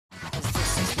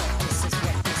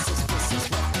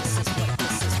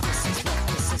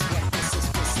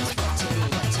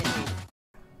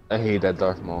I hate that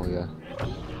Darth Maul, yeah.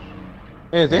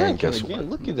 Man, it's And Anakin guess again, what?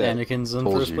 look at that. Anakin's in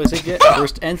Told first you. place again.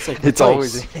 First and second It's place.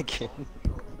 always Anakin.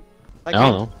 I don't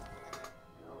know.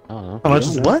 I don't know. How much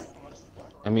is what?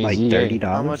 I mean, Like ZA. $30?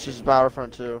 How much is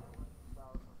Battlefront 2?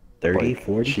 30, Like,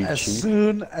 40? cheap, As cheap.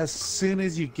 soon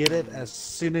as you get it, as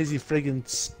soon as you friggin'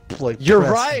 like You're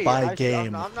press right. buy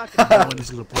game, I'm not no gonna. one is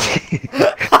gonna play.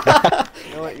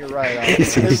 You know what? You're right.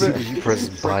 As soon as you press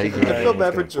buy game. I feel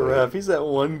bad for Giraffe. He's that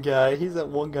one guy. He's that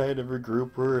one guy in every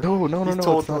group where No, he's it's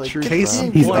told to, not like, true. get the Case game,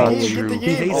 in He's get not the game, true. get the He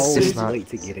game. hates Always it's not- wait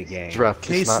to get a game. Giraffe,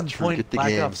 Case it's not in true. point, Get the Black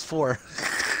game. Ops 4.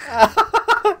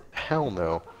 Hell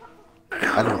no.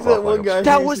 I never He's bought that one guy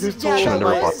That who's was who's yeah. told I That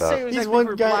never by- bought that. He's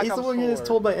one guy. He's the one guy that's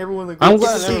told by everyone in the I'm group.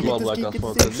 glad I "Get never this bought game, Black get Ops this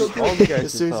 4, game, because so good." all the guys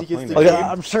As soon as he just gets the stopped game, Okay,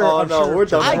 I'm sure. oh I'm no, sure we're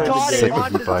done. I with got this it game.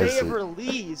 on the buys day of it.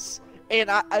 release, and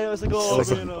I was like, oh,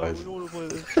 Second man, buys we it. don't want to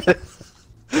play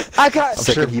this. I got. I'm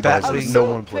sure Second he buys Batwing- it, I'm no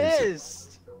so one plays it.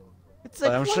 pissed. It's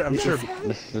like, I'm sure. I'm what sure.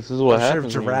 is- This is what I'm sure if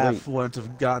happens when you Giraffe wait. wouldn't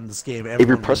have gotten this game. Avery,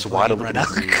 Everyone press would be Y to playing look right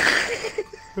at now.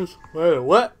 his moves. Wait,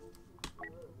 what?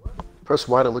 Press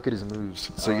Y to look at his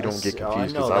moves, so you don't get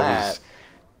confused. know Because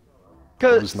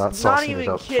that. was not Cause not saucing it even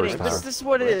up kidding. first This time. is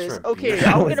what it is. Retro Okay, abuse.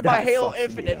 I'm How is gonna buy that Halo saucing it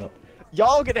Infinite. up?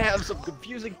 Y'all gonna have some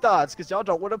confusing thoughts because y'all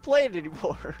don't want to play it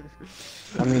anymore.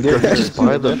 I mean, You there's just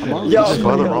buy the Come on. you just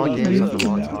buy the Yo, wrong yo, games yo, at the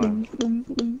wrong yo. time.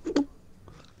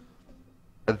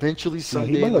 Eventually, he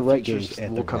someday buy in the the right future, games at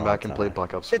we'll the come wrong back and play time.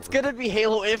 Black Ops 4. It's gonna be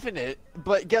Halo Infinite,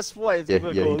 but guess what? It's Yeah,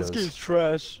 gonna yeah, go, he this does. game's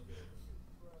trash.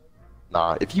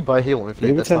 Nah, if you buy Halo Infinite,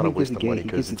 Every that's time not a he gets waste a of game, money he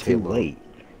because gets it's it too Halo. late.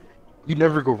 You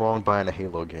never go wrong buying a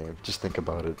Halo game. Just think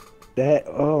about it. That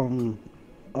Alright.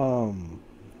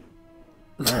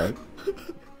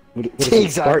 What is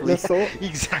it, Spartan Exactly. Assault?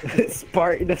 Exactly.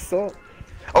 Spartan Assault?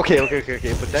 Okay, but that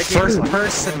game is First like,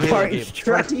 person Halo Spartan game.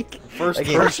 Strike?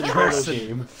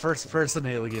 First person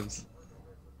Halo games.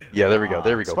 yeah, there we go.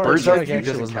 Spartan Bird's eye Strike view actually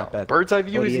doesn't wasn't that count. bad. Bird's eye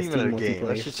view isn't ODST even a game.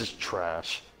 That multiplayer. shit's just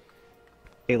trash.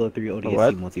 Halo 3 ODST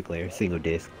What? multiplayer, single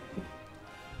disc.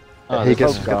 Hey,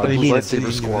 guess oh, got God. the You need it lightsaber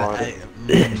to- squad.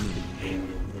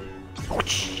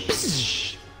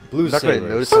 Blue I'm not gonna sabers.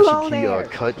 notice how she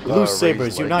cut. Blue sabers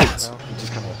Ray's leg unite. now. He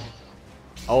just kind of.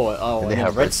 Oh, They and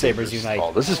have red sabers unite.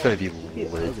 Oh, this is gonna be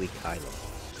It's lit. ugly Kylo.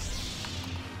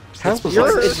 Kylo's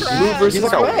It's like- blue versus he's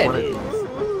like a red.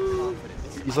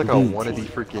 He's like a Blue wannabe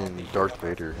freaking Darth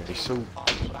Vader, and he's so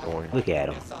annoying. Look at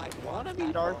him. Wanna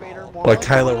be Darth Vader more? Like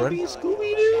Kylo Ren?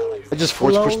 I just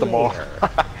force push them all.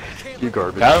 You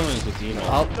garbage. That one's just, you know.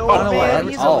 Oh, No, oh, man, oh,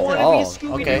 he's a oh, wannabe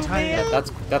Scooby-Doo okay. man.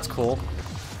 That's cool.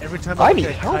 Every time I I look need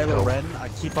at help, Kylo though. Ren, I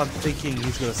keep on thinking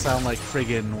he's gonna sound like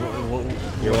friggin'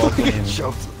 You're what's welcome. his name?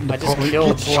 Shoved. I just Napoleon- killed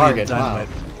the Napoleon target. Wow. Dynamite.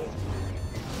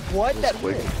 What? That That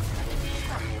was quick.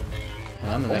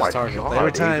 And I'm the Oh next my target. god, Every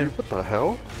Avery, time- what the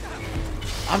hell?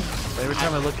 Every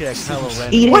time I look at Kylo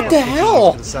Ren, Eat What it. the I think hell?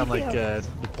 He's gonna sound like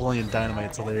Napoleon Dynamite.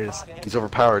 It's hilarious. He's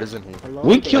overpowered, isn't he?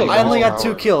 We killed I only got all 2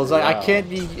 of them. kills. I Wow. can't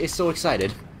be so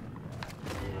excited.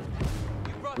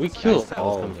 We killed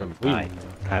all of them. We,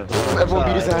 Everyone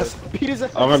beat his ass. Beat his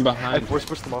ass. I remember I behind. force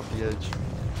pushed him off the edge.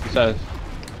 Besides,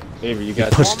 Avery, you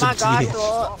got. pushed Oh my him god, to the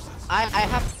bro. I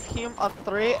have him a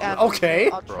 3 and Okay.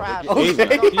 a trash. Okay.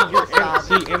 Avery,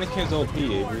 see, Anakin's OP,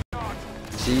 Avery.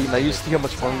 See, now you see how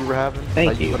much fun we were having?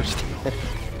 Thank Now you. understand.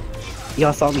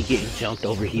 Y'all saw me getting jumped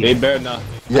over They here. better not.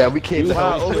 Yeah, we came to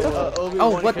Wow, help.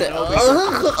 Oh, what the?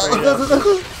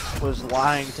 was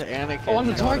lying to Anakin. Oh, I'm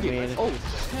the you know what I target. mean? Oh,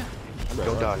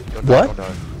 Don't die. Don't What? die.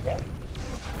 Don't die.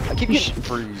 I keep getting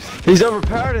freezed. He's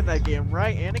overpowered in that game,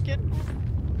 right, Anakin?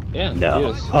 yeah.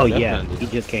 No. Yes, Oh yeah, definitely.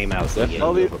 he just came out. So yeah.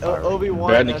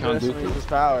 Obi-Wan Badly count underestimated Dooku. his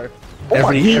power.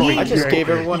 I just gave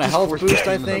everyone a Just health forced boost, him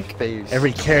I in the think. face.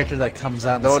 Every character that comes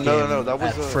out in No, this no, game no, that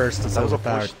was at a first is that was a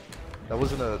overpowered. push. That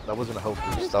wasn't a health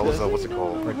boost. That was a what's it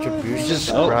called? Retribution. You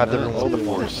just Oh, grabbed no, everyone with the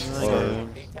Obi-Wan. force. Or-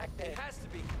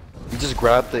 You just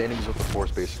grabbed the enemies with the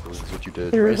force, basically. Is what you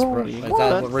did. Is that what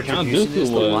Count retribution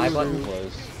is? The Y button?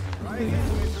 was.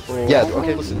 Yeah.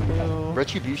 Okay. Listen.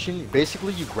 Retribution.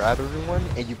 Basically, you grab everyone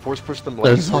and you force push them. Like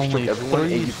There's you force only choke everyone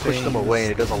and you push them away,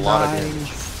 and it does a lot of damage.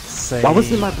 Say Why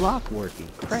wasn't my block working?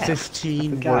 Crap.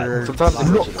 15 God. words. Sometimes they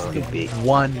Look, switch it up. stupid.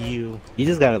 One you. You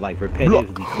just gotta like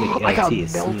repetitively click I got LT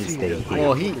as soon as they melted. hit.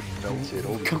 Well, he Melted.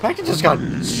 Holy Compacted just got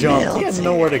jumped. He had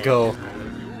nowhere to go.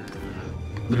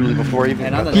 Literally before even.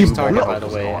 And I'm got the next the target, ball, by I the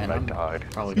was way, gone, and I I'm died.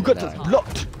 probably You gonna got die.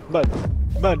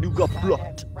 blocked. Man, you got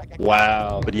blocked.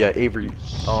 Wow. But yeah, Avery.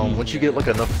 Once you get like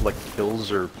enough like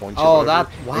kills or points. Oh, or whatever, that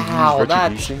and you wow, use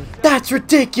that's retribution, that's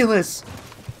ridiculous.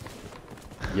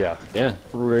 yeah. Yeah.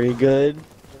 Pretty good.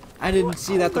 I didn't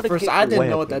see that the gonna first. get I didn't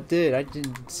know wet. what that did. I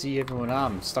didn't see everyone.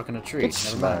 I'm stuck in a tree. Get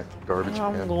Never mind. smacked, garbage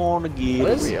I'm man. gonna get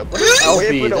What is whipped. LB?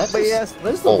 Whipping That up just, ass.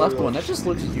 what is the Oh. left one? That just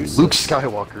looks useless. Luke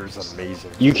Skywalker is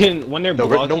amazing. You can when they're No,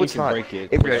 blocking, no, it's you can not. break it.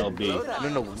 Avery, with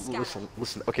LB. no,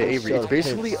 listen. Okay, Avery, it's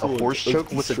basically a force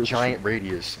choke with a giant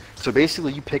radius. So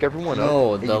basically, you pick everyone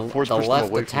No, up, and you force the push them left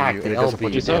away attack, from you, the and it does a LB.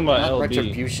 bunch You're of talking damage. about Not LB.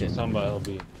 Retribution. You're talking about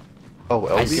LB. Oh,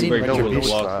 I LB? seen break No, people's no, it's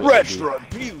blocks not. with LB.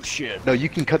 Retribution. No, you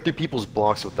can cut through people's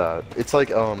blocks with that. It's like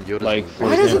Yoda's Like, move. for Why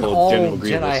doesn't example, all General Jedi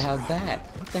Grievous. have that?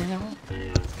 What the hell?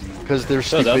 Because they're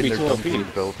So stupid that'd and be they're too dumb OP. game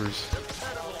developers.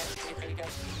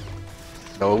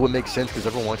 No, it would make sense because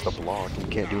everyone wants to block and you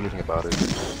can't do anything about it.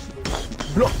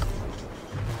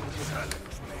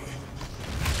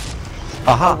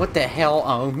 Oh, what the hell?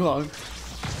 Oh,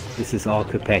 This is all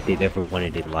Pat ever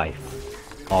wanted in life.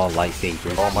 All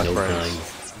lightsabers, All my no friends.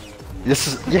 guns.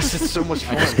 Yes, it's so much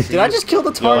fun. did I just kill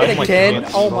the target I'm like again?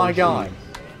 dancing Oh so my much. god.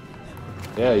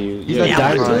 Yeah, you. He's Yeah, not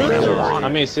dying you- right now. How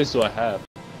many assists do I have?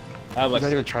 I have He's like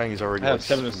not even trying, he's already I have like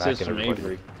 7 assists smacking from everybody.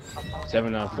 Avery.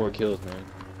 7 out of 4 kills, man.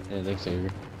 Yeah, thanks, Avery.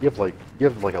 You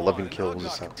have like 11 kills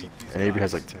this time, and Avery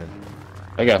has like 10.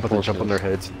 I got But 4 they jump on their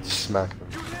kills. heads and smack them.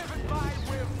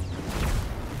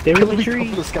 They're in the Literally tree. come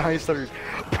from the sky and started.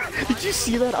 Did you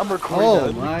see that? I'm recording Oh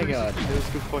that. my god. There's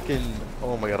good fucking.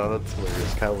 Oh my god, that's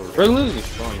hilarious. Kylo. We're losing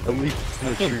strong. Elite in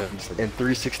the trees and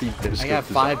 360 I got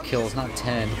 5 kills, not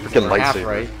 10. Freaking We're half lightsaber.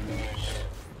 right.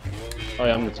 Oh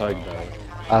yeah, I'm the target guy.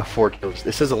 I have 4 kills.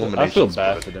 This is elimination. I feel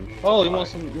bad for them. Oh, you want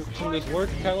some of this work,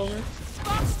 Kylo Ren?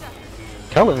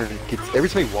 Kylo gets every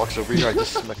time he walks over here, I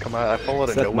just come out. I fall out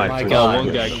of Suck nowhere. my and God. hit him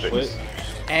One guy in the can face. quit.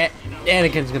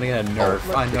 Anakin's gonna get a nerf.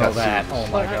 Oh, I they know got that. serious.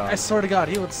 Oh my I god. swear to God,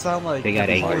 he would sound like They got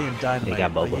Napoleon angry. Dynamite. They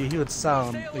got Like, Boba. he would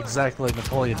sound exactly like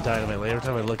Napoleon Dynamite. Like, every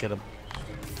time I look at him.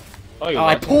 Oh, Oh,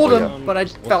 I pulled him, but I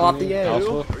fell off the edge.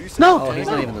 Oswald? Oh, he's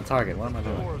not even the target. What am I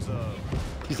doing?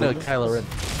 He's No, like Kylo Ren.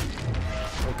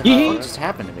 What the hell just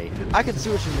happened to me? I can see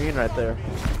what you mean right there.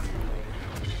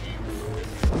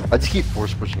 I just keep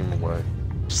force pushing him away.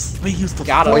 Just let me use the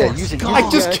Got him. Oh yeah, force. use it. I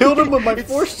just killed him with my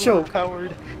force choke.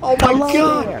 Howard. Oh my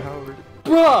god. Howard.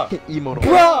 Bruh. Emote.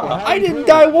 Bruh. I didn't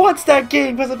die once that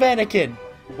game because of Anakin.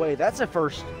 Wait, that's a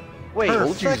first. Wait,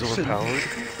 Told you he's Perfection. overpowered.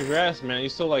 Congrats, man. You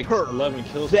still like 11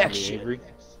 kills from me, Perfection. Avery.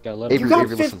 Got 11. You Avery, got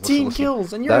Avery, listen, 15 listen.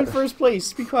 kills and you're in That- first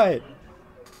place. Be quiet.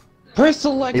 Press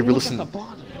select. Avery, Look listen. at the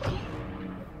bottom.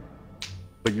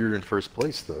 But you're in first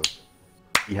place though.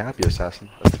 Be happy, assassin.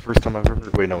 That's the first time I've ever.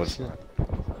 Wait, no, it's not.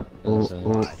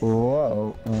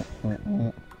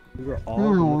 We were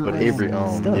all But Avery,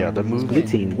 yeah, the move. Good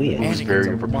team win. Anakin's Anakin's very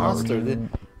a overpowered. monster.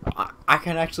 I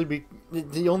can actually be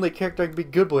the only character I can be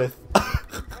good with.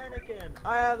 Anakin,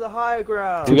 I have the high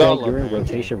ground. We all You're in love Anakin.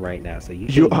 rotation right now, so you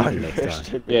You should are use it next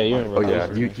time. Yeah, you're in Oh yeah,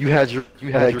 rotation. you had your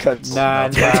Nah, I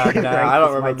don't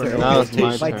Right, remember. it's my turn. Now it's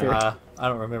my My turn. turn. I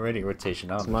don't remember any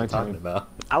rotation. I don't know my what you're talking turn. about.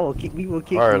 I will kick. We will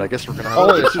kick. All right, you. I guess we're gonna have. Oh,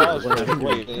 a it's Taj's turn.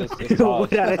 Wait, it's One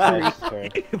Taj's out of Taj's three.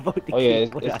 turn. Vote to Oh yeah,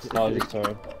 kick, one it's out of Taj's three.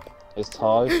 turn. It's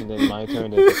Taj, and then my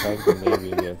turn, then Taj, and then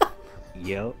Avery again.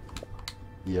 Yep.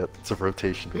 Yep, it's a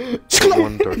rotation.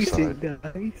 One dark He side. said,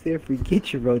 no, he said,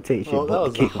 forget your rotation. Well, that vote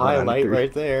was to the kick one out of highlight three.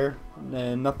 right there,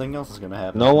 and nothing else is gonna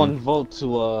happen. No one votes to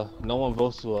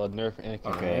nerf Anakin.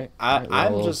 Okay, right?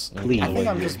 I'm Well, just. please. I think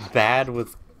I'm just bad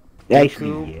with Actually,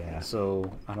 Dooku, yeah.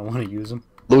 so I don't want to use them.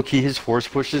 Low-key, his force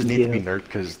pushes need to be Yeah. nerfed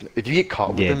because if you get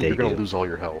caught with Yeah, them, they you're gonna do. lose all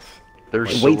your health. They're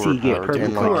so Wait till you get overpowered, purple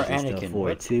and, Poor like, cards and stuff Anakin.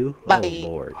 for it too. Bye. Oh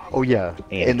lord. oh yeah,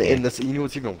 and Anakin. this, you know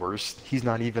what's even worse? He's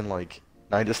not even like,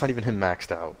 that's not even him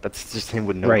maxed out. That's just him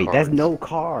with no Right, that's cards. no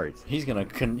cards. He's gonna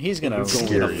It's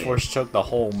scary. force choke the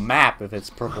whole map if it's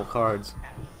purple cards.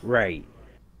 Right.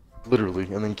 Literally,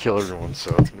 and then kill everyone.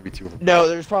 So it's gonna be too. No,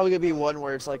 there's probably gonna be one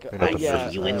where it's like, You're not the yeah,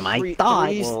 first You in my three- thoughts.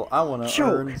 threes- Well, I want to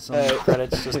Choke. earn some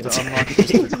credits just to unlock just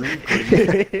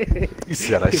the green. You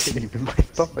said I sleep in my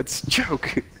thoughts.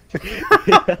 Joke.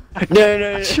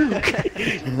 No. Joke.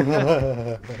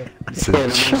 I said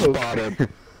joke.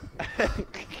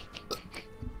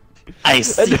 I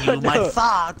see No, you, my no.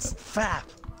 thoughts, fap.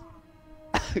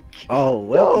 Oh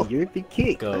well, you're the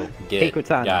kick. Go Hey, get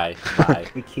Cortana. guy. Bye.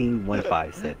 The King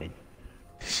 157.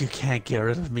 You can't get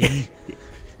rid of me.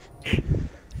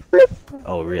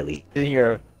 Oh really? In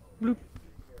here.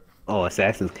 Oh,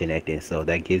 Assassin's connected, so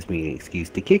that gives me an excuse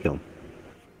to kick him.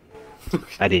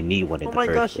 I didn't need one in Oh the my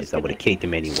first gosh, place. he's I would have kicked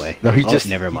him anyway. No, he Oh, just.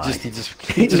 never mind. He just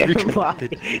Never reconnected.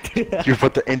 mind. You're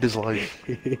about to end his life.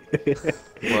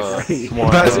 Well, Come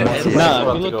on. That's come on. it. Nah,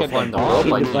 We'll if you have to look go at find the the ball, world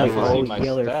He like was you like can a see old my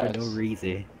yeller for no stats.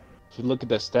 reason. If you look at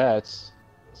the stats,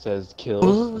 it says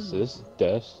kills, assists,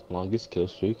 deaths, longest kill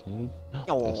streak. And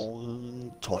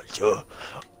Oh, told you.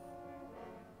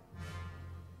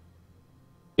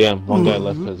 Yeah, one guy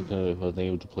left because he wasn't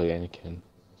able to play Anakin.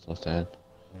 So sad.